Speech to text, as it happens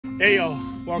Hey y'all,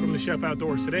 welcome to Chef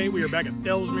Outdoors. Today we are back at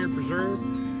Fellsmere Preserve.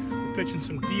 We're pitching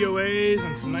some DOAs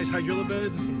and some nice hydrilla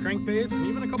beds and some crankbaits and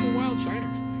even a couple wild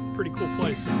shiners. Pretty cool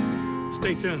place.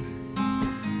 Stay tuned.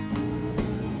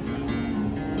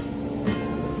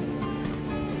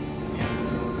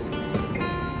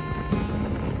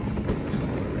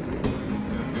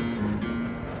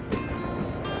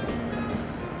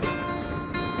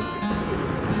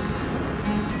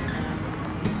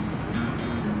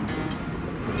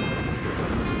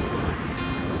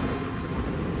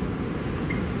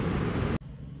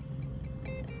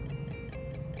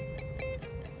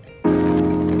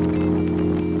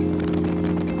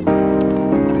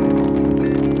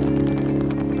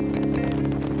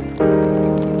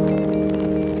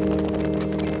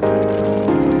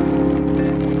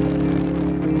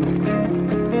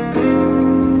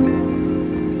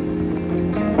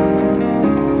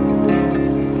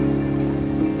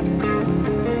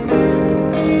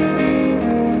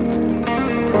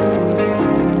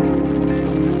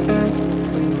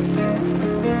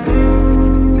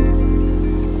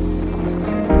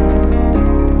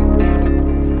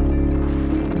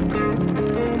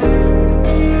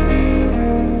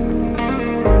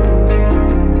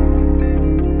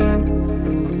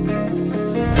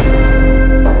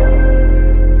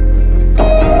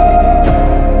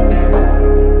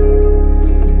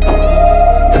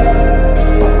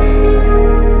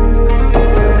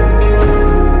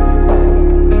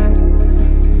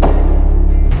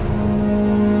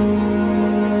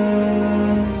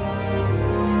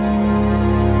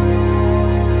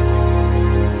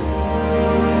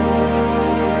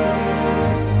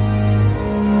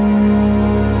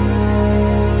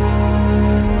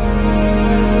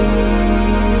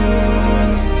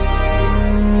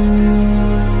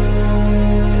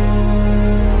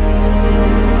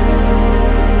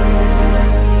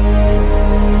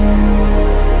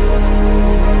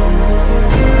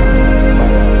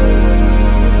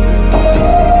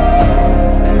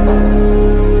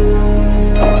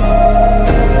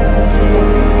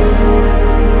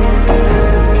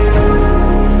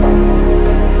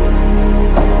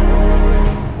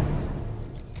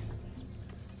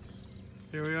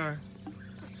 Here we are,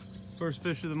 first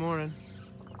fish of the morning.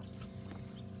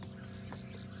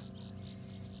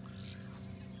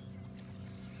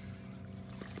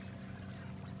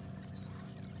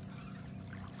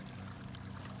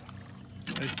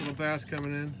 Nice little bass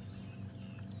coming in.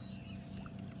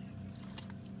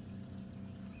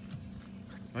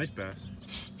 Nice bass.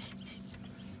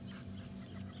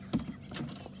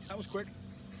 That was quick.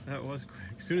 That was quick.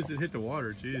 As soon as it hit the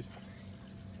water, geez.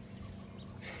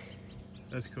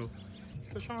 That's cool.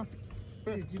 Fish on.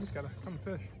 You just gotta come and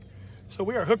fish. So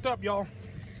we are hooked up, y'all.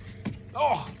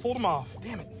 Oh, pulled them off.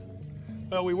 Damn it.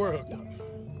 Well, we were hooked up.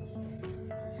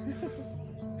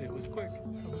 It was quick.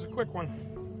 It was a quick one.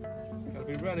 Gotta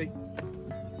be ready. I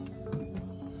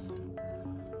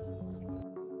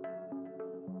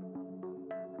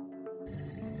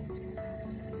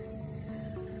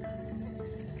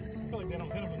feel like they don't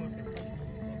hit them unless they're fish.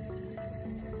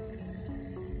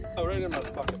 Oh, right in my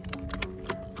pocket.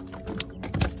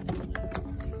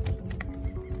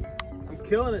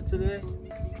 Killing it today.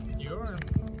 You are.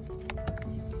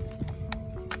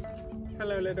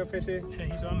 Hello, little fishy. Hey,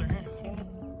 he's on there.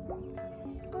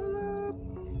 Hello.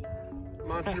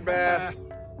 Monster bass.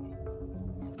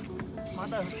 My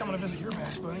bass is coming to visit your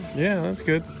bass, buddy. Yeah, that's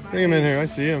good. Bring him in here. I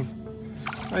see him.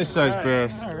 Nice sized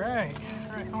bass. All right.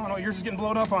 All right. Oh no, yours is getting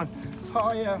blown up on.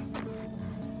 Oh yeah.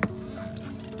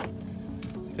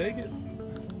 Take it.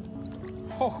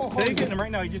 He's getting him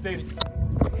right now. He just ate it.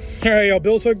 All right, y'all.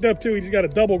 Bill's hooked up too. He just got a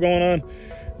double going on.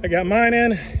 I got mine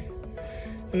in,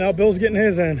 and now Bill's getting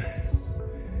his in.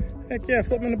 Heck yeah,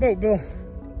 flip him in the boat, Bill.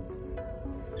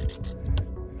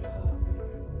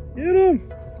 Get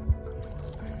him.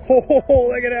 Oh,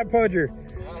 look at that pudger.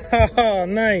 Haha,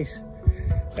 nice.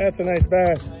 That's a nice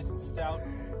bass. Nice and stout.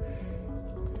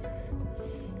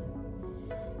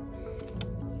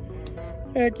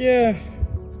 Heck yeah.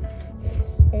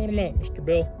 Hold him out, Mr.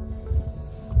 Bill.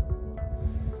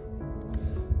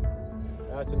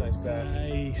 That's a nice bass.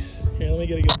 Nice. Here, let me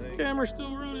get a good camera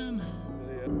still running.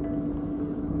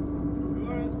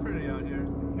 Oh, it's pretty out here.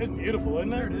 It's beautiful,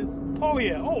 isn't it? There it is. Oh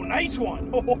yeah. Oh, nice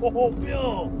one. Oh,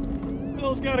 Bill.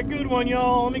 Bill's got a good one,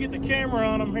 y'all. Let me get the camera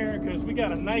on him here because we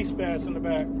got a nice bass in the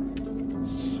back.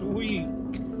 Sweet.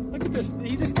 Look at this.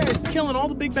 This guy's killing all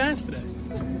the big bass today.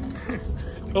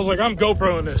 Bill's like, I'm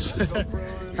GoProing this.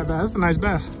 That's a nice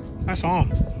bass. I saw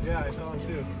him. Yeah, I saw him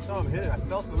too. I saw him hit it. I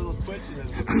felt the little twitch and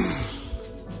then...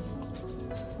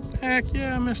 Heck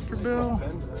yeah, Mr. Bill.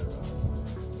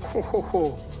 Ho, ho,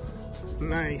 ho.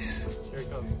 Nice. Here he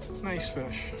comes. Nice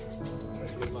fish. Try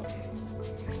to get him up.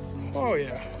 Oh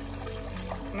yeah.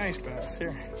 Nice bass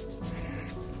here.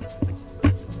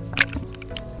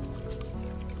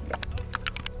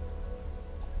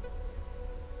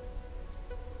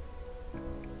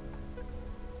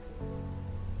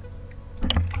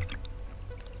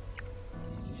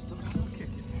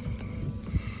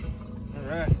 All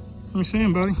right. Let me see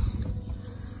him, buddy.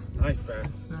 Nice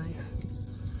bass. Nice.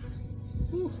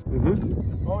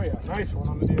 Mm-hmm. Oh yeah, nice one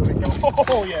on the deal.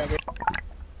 Oh yeah.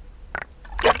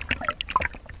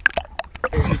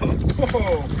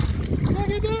 Whoa! Look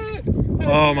at that!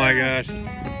 Oh my gosh.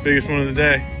 Biggest one of the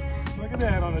day. Look at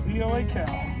that on a DLA cow.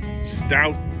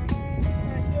 Stout.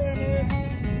 Heck yeah,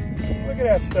 man. Look at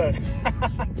that stud.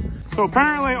 So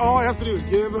apparently all I have to do is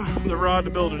give the rod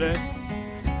to Bill today.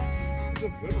 It's a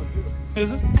good one too.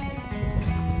 Is it?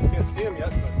 Can't see him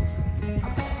yet, but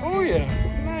Oh yeah,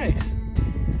 nice.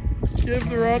 Give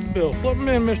the rod to Bill. Flip him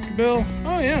in, Mr. Bill.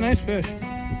 Oh yeah, nice fish.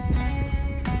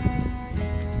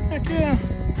 Heck yeah.